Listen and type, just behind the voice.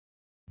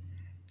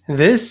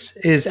This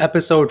is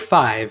episode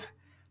 5,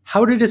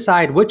 How to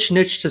Decide Which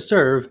Niche to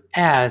Serve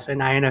as an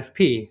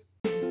INFP.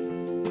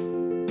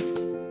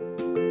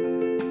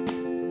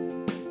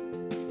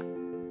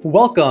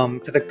 Welcome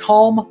to the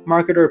Calm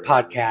Marketer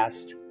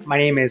Podcast. My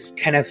name is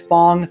Kenneth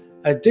Fong,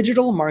 a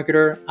digital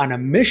marketer on a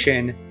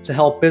mission to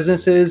help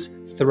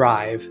businesses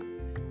thrive.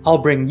 I'll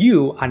bring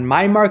you on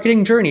my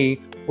marketing journey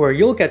where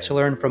you'll get to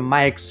learn from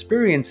my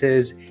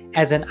experiences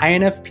as an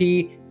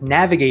INFP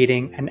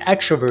navigating an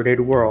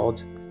extroverted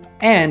world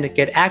and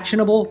get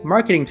actionable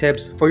marketing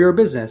tips for your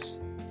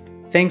business.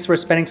 Thanks for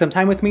spending some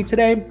time with me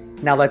today.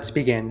 Now let's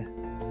begin.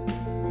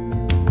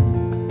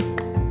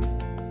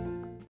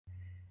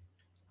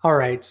 All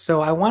right,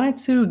 so I wanted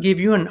to give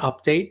you an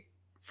update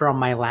from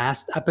my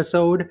last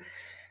episode.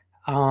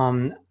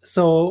 My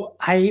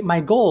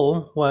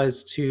goal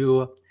was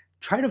to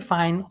try to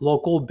find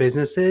local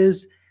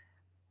businesses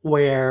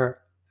where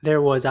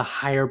there was a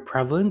higher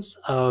prevalence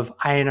of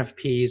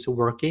INFPs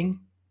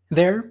working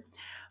there.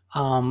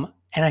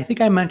 And I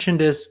think I mentioned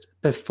this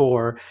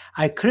before.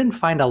 I couldn't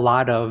find a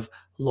lot of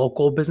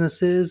local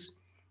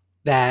businesses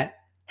that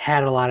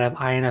had a lot of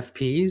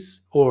INFPs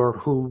or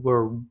who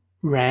were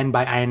ran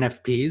by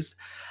INFPs.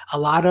 A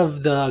lot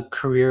of the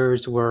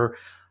careers were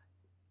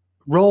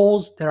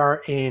roles that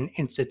are in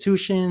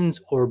institutions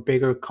or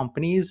bigger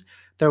companies.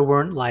 There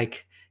weren't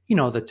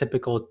the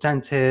typical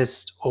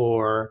dentist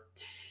or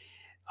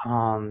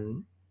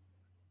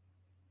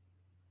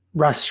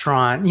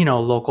restaurant,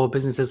 local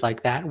businesses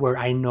like that where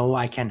I know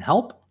I can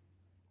help.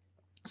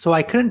 So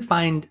I couldn't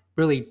find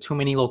really too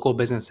many local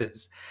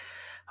businesses.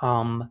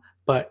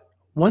 But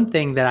one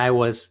thing that I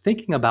was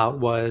thinking about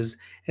was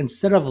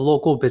instead of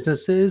local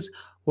businesses,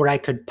 what I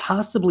could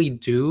possibly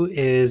do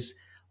is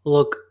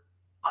look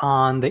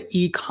on the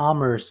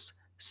e-commerce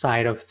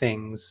side of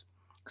things.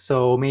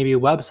 So maybe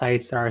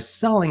websites that are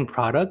selling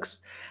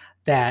products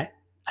that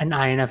an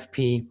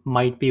INFP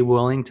might be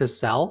willing to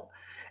sell.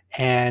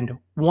 And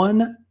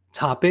one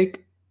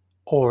topic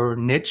or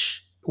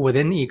niche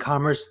within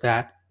e-commerce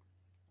that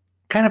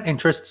kind of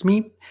interests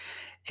me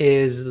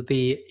is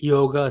the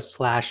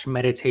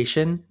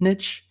yoga/meditation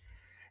niche.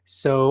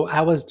 So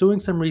I was doing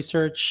some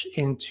research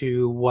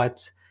into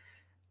what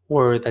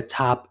were the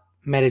top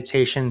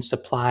meditation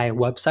supply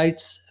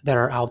websites that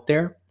are out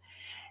there.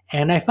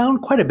 And I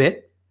found quite a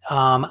bit.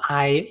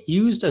 I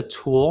used a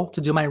tool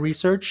to do my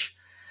research.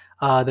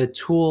 The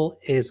tool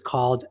is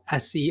called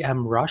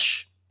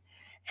SEMrush.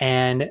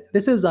 And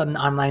this is an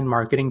online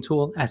marketing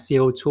tool,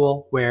 SEO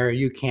tool, where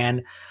you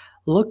can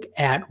look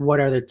at what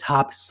are the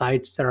top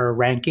sites that are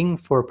ranking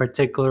for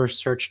particular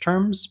search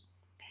terms.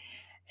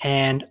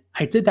 And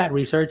I did that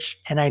research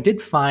and I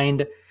did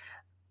find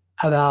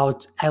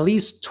about at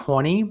least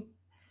 20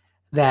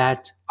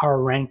 that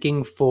are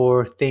ranking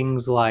for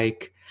things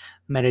like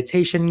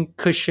meditation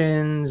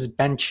cushions,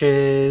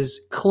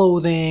 benches,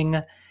 clothing,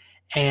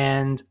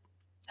 and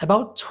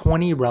about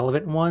 20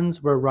 relevant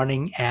ones were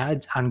running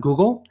ads on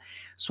Google.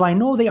 So I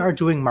know they are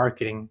doing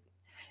marketing.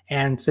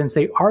 And since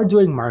they are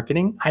doing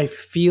marketing, I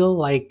feel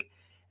like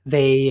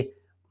they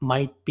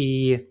might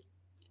be,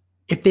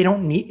 if they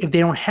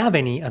don't have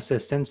any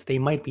assistance, they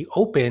might be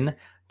open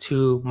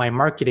to my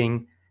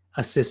marketing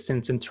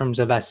assistance in terms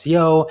of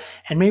SEO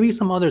and maybe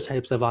some other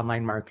types of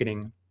online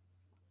marketing.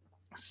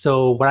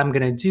 So what I'm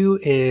going to do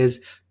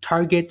is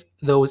target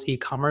those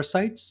e-commerce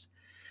sites.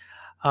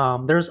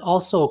 There's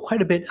also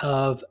quite a bit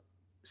of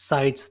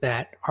sites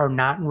that are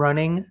not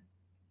running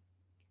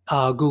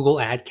Google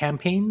ad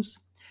campaigns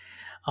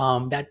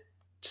that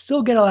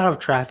still get a lot of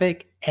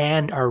traffic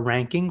and are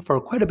ranking for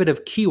quite a bit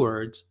of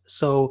keywords.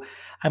 So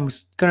I'm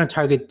going to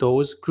target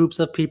those groups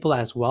of people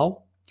as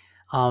well.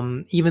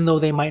 Even though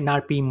they might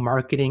not be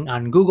marketing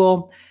on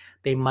Google,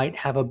 they might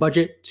have a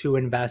budget to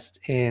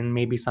invest in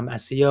maybe some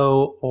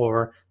SEO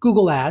or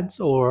Google ads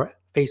or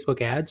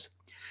Facebook ads.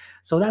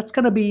 So that's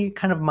going to be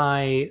kind of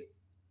my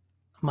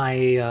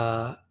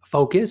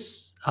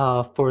focus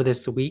for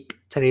this week.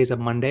 Today's a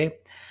Monday.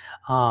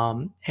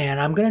 And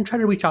I'm going to try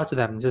to reach out to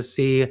them, just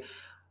see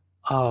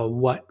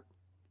what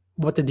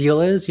the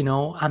deal is.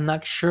 I'm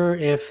not sure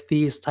if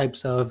these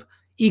types of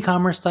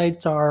e-commerce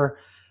sites are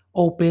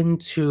open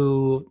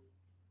to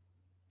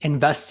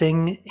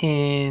investing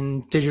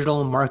in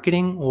digital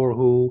marketing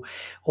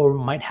or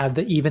might have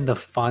even the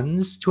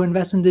funds to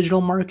invest in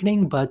digital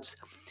marketing, but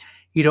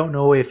you don't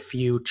know if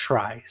you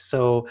try.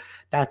 So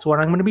that's what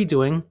I'm going to be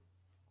doing.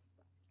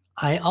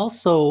 I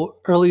also,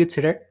 earlier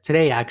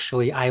today,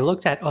 actually, I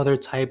looked at other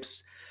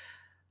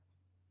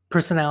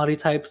personality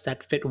types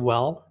that fit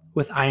well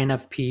with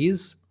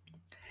INFPs.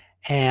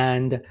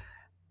 And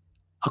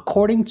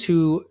according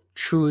to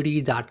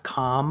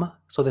Truity.com,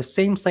 so the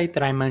same site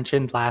that I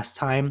mentioned last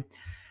time,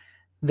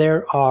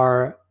 there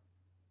are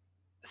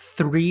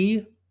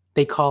 3,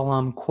 they call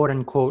them quote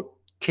unquote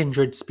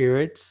kindred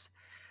spirits.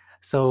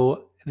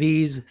 So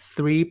these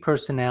 3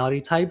 personality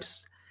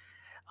types,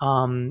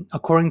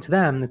 according to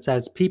them, it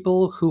says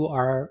people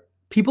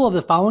of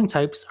the following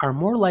types are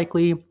more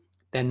likely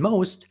than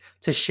most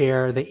to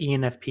share the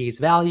ENFP's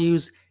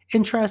values,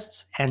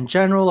 interests, and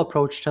general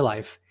approach to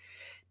life.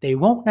 They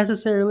won't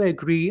necessarily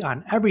agree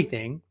on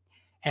everything,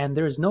 and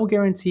there's no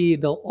guarantee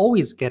they'll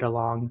always get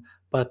along,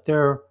 but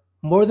they're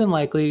more than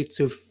likely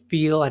to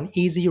feel an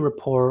easy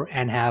rapport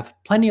and have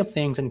plenty of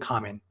things in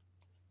common.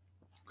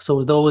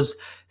 So those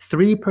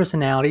three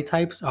personality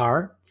types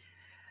are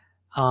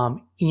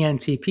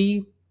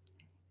ENTP,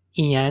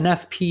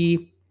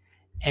 ENFP,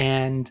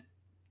 and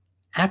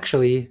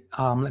actually,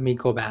 let me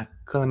go back.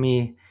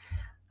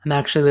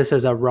 This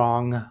is a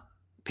wrong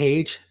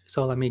page,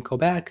 so let me go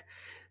back.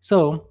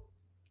 So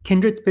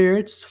kindred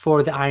spirits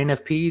for the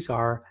INFPs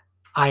are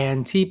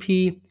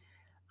INTP,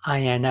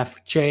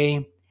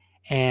 INFJ,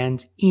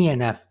 and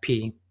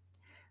ENFP.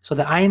 So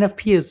the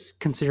INFP is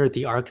considered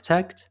the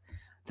architect,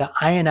 the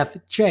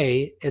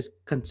INFJ is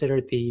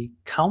considered the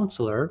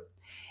counselor,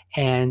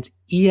 and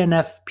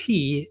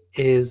ENFP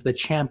is the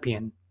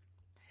champion.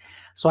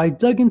 So I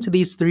dug into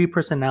these three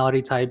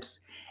personality types,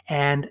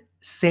 and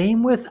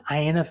same with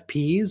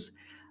INFPs,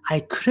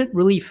 I couldn't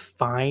really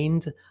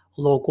find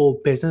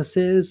local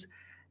businesses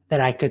that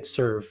I could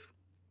serve.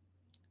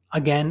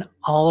 Again,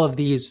 all of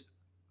these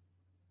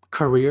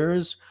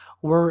careers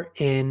were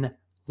in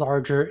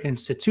larger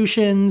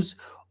institutions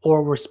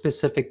or were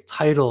specific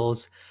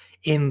titles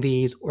in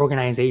these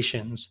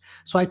organizations.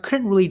 So I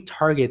couldn't really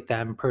target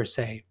them per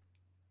se.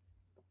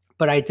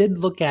 But I did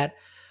look at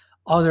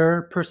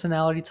other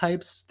personality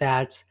types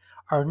that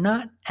are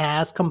not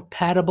as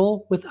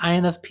compatible with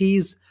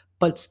INFPs,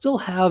 but still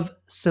have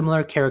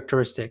similar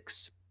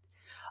characteristics.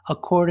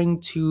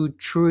 According to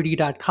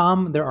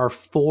Truity.com, there are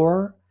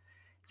 4,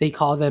 they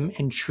call them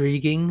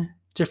intriguing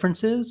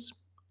differences.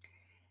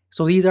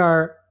 So these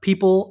are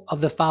people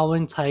of the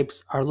following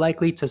types are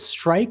likely to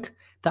strike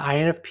the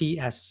INFP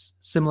as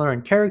similar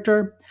in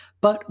character,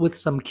 but with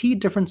some key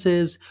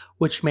differences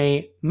which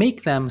may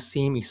make them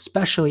seem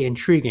especially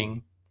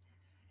intriguing.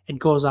 It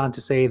goes on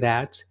to say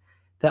that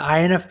the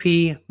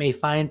INFP may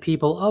find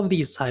people of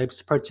these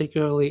types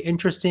particularly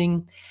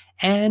interesting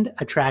and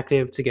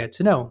attractive to get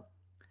to know.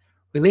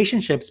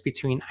 Relationships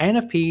between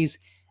INFPs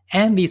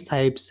and these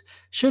types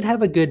should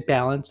have a good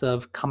balance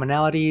of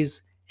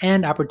commonalities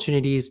and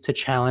opportunities to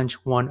challenge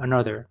one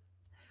another.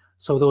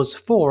 So those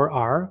 4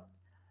 are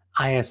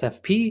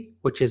ISFP,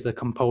 which is the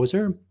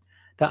composer,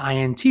 the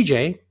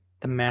INTJ,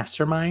 the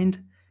mastermind,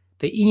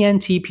 the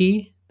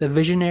ENTP, the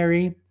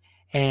visionary,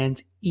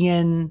 and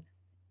ENFJ,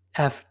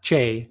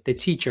 the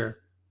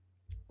teacher.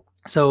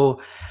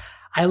 So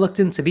I looked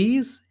into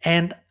these,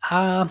 and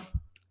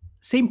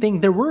same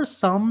thing. There were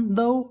some,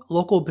 though,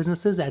 local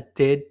businesses that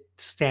did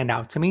stand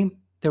out to me.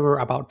 There were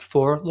about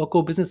 4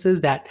 local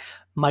businesses that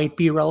might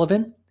be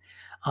relevant.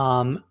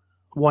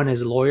 One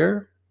is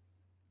lawyer,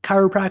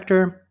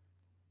 chiropractor,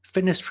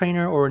 fitness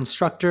trainer or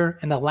instructor,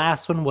 and the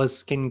last one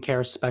was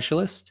skincare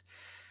specialist.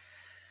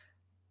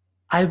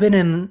 I've been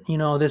in,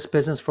 this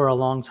business for a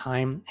long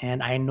time,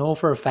 and I know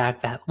for a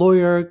fact that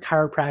lawyer,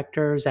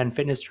 chiropractors, and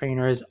fitness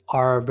trainers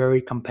are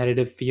very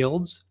competitive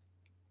fields.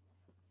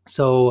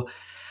 So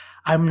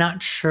I'm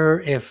not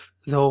sure if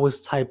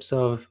those types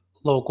of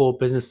local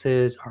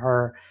businesses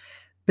are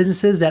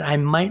businesses that I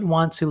might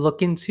want to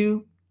look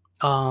into.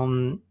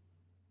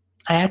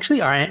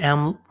 I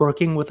am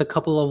working with a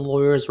couple of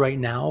lawyers right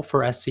now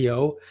for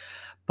SEO,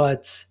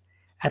 but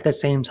at the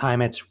same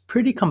time, it's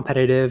pretty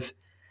competitive.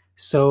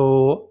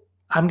 So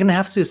I'm going to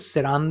have to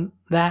sit on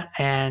that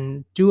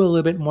and do a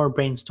little bit more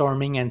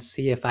brainstorming and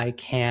see if I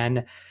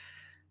can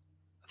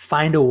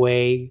find a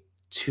way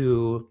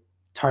to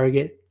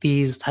target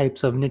these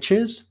types of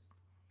niches.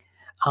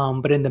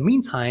 But in the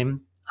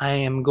meantime, I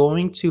am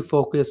going to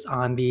focus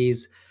on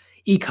these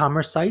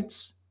e-commerce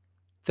sites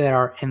that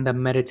are in the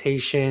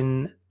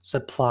meditation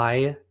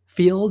supply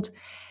field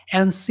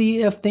and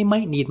see if they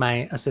might need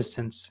my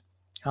assistance.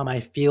 I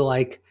feel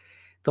like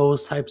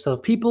those types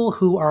of people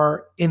who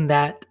are in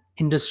that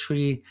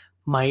industry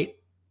might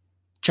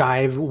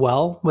jive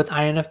well with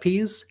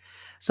INFPs.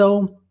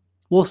 So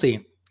we'll see.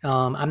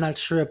 I'm not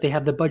sure if they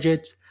have the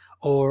budget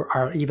or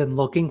are even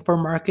looking for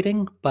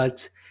marketing,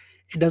 but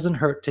it doesn't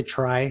hurt to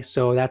try.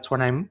 So that's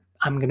what I'm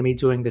going to be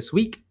doing this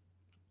week.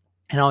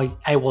 And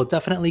I will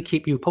definitely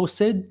keep you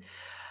posted.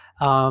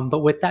 But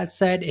with that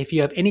said, if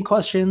you have any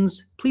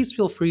questions, please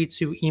feel free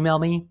to email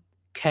me,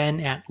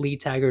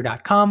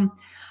 ken@leetagger.com.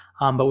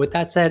 But with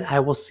that said, I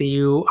will see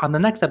you on the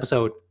next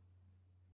episode.